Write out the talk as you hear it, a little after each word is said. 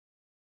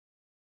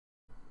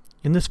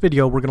In this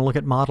video, we're going to look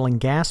at modeling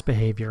gas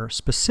behavior,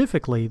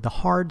 specifically the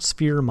hard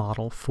sphere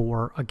model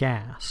for a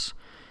gas.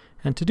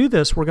 And to do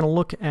this, we're going to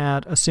look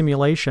at a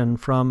simulation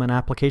from an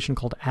application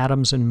called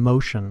Atoms in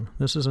Motion.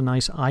 This is a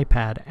nice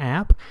iPad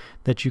app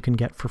that you can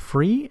get for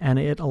free, and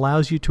it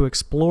allows you to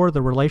explore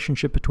the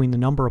relationship between the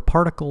number of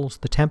particles,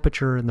 the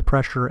temperature, and the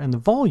pressure, and the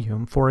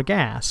volume for a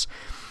gas.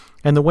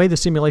 And the way the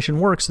simulation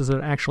works is that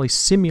it actually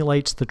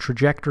simulates the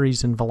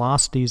trajectories and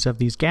velocities of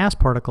these gas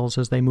particles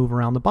as they move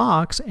around the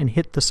box and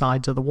hit the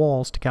sides of the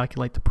walls to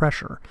calculate the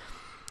pressure.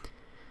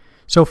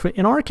 So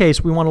in our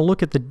case, we want to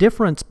look at the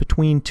difference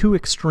between two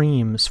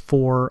extremes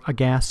for a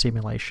gas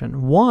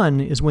simulation.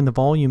 One is when the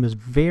volume is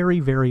very,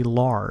 very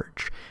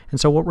large. And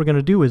so what we're going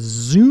to do is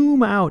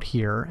zoom out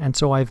here. And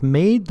so I've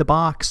made the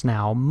box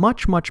now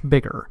much, much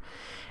bigger.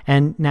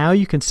 And now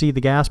you can see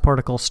the gas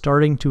particles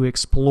starting to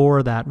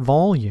explore that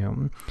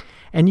volume.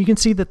 And you can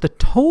see that the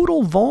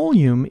total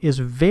volume is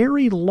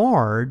very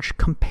large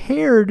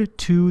compared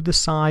to the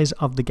size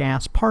of the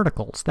gas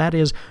particles. That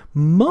is,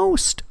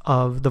 most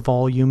of the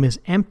volume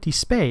is empty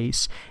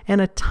space, and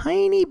a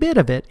tiny bit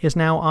of it is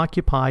now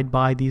occupied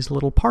by these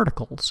little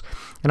particles.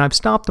 And I've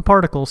stopped the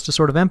particles to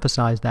sort of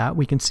emphasize that.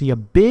 We can see a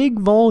big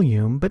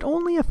volume, but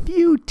only a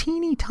few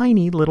teeny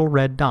tiny little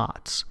red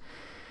dots.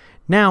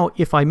 Now,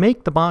 if I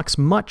make the box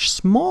much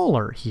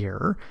smaller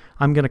here,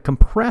 I'm going to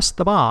compress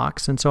the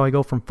box, and so I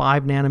go from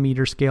 5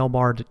 nanometer scale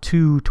bar to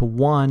 2 to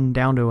 1,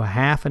 down to a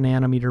half a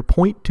nanometer,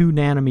 0.2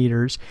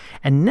 nanometers,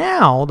 and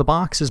now the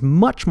box is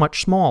much,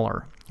 much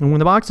smaller. And when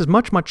the box is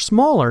much, much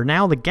smaller,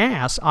 now the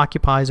gas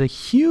occupies a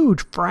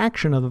huge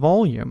fraction of the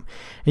volume.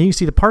 And you can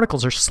see the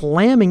particles are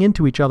slamming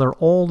into each other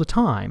all the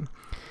time.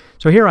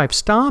 So here I've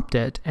stopped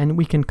it, and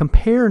we can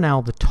compare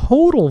now the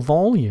total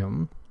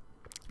volume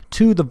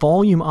to the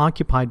volume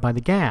occupied by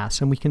the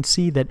gas, and we can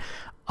see that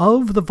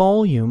of the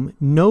volume,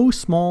 no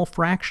small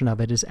fraction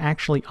of it is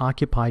actually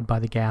occupied by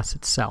the gas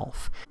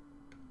itself.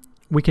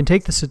 We can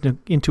take this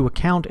into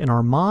account in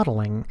our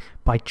modeling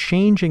by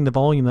changing the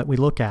volume that we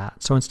look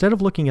at. So instead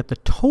of looking at the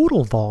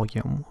total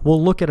volume,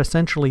 we'll look at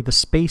essentially the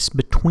space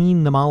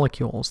between the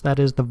molecules. That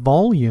is, the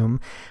volume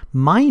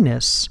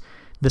minus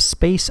the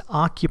space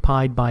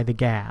occupied by the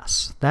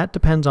gas. That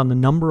depends on the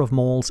number of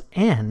moles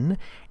N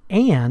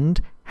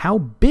and how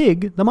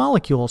big the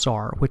molecules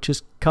are, which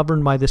is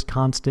governed by this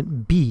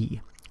constant B.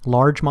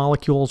 Large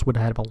molecules would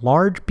have a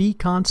large B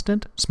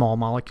constant, small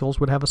molecules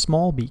would have a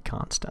small b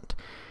constant.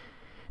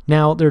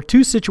 Now, there are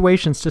two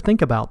situations to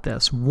think about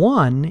this.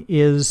 One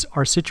is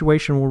our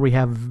situation where we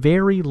have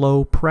very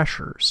low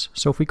pressures.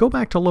 So if we go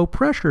back to low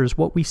pressures,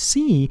 what we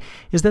see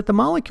is that the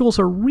molecules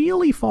are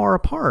really far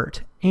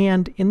apart.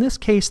 And in this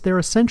case, they're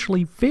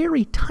essentially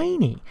very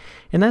tiny.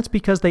 And that's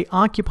because they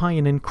occupy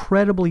an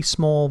incredibly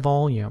small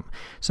volume.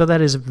 So that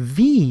is,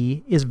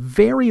 V is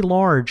very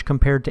large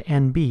compared to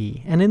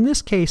NB. And in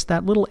this case,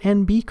 that little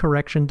NB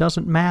correction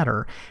doesn't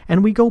matter.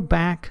 And we go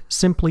back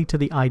simply to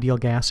the ideal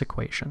gas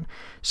equation.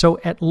 So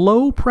at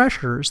low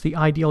pressures, the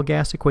ideal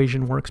gas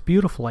equation works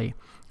beautifully.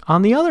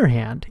 On the other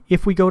hand,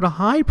 if we go to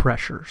high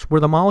pressures,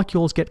 where the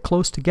molecules get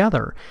close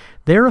together,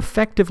 they're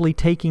effectively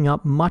taking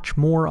up much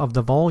more of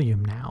the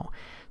volume now.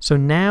 So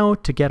now,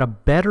 to get a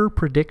better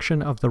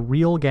prediction of the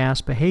real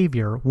gas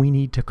behavior, we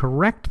need to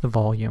correct the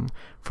volume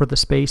for the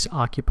space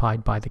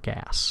occupied by the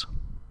gas.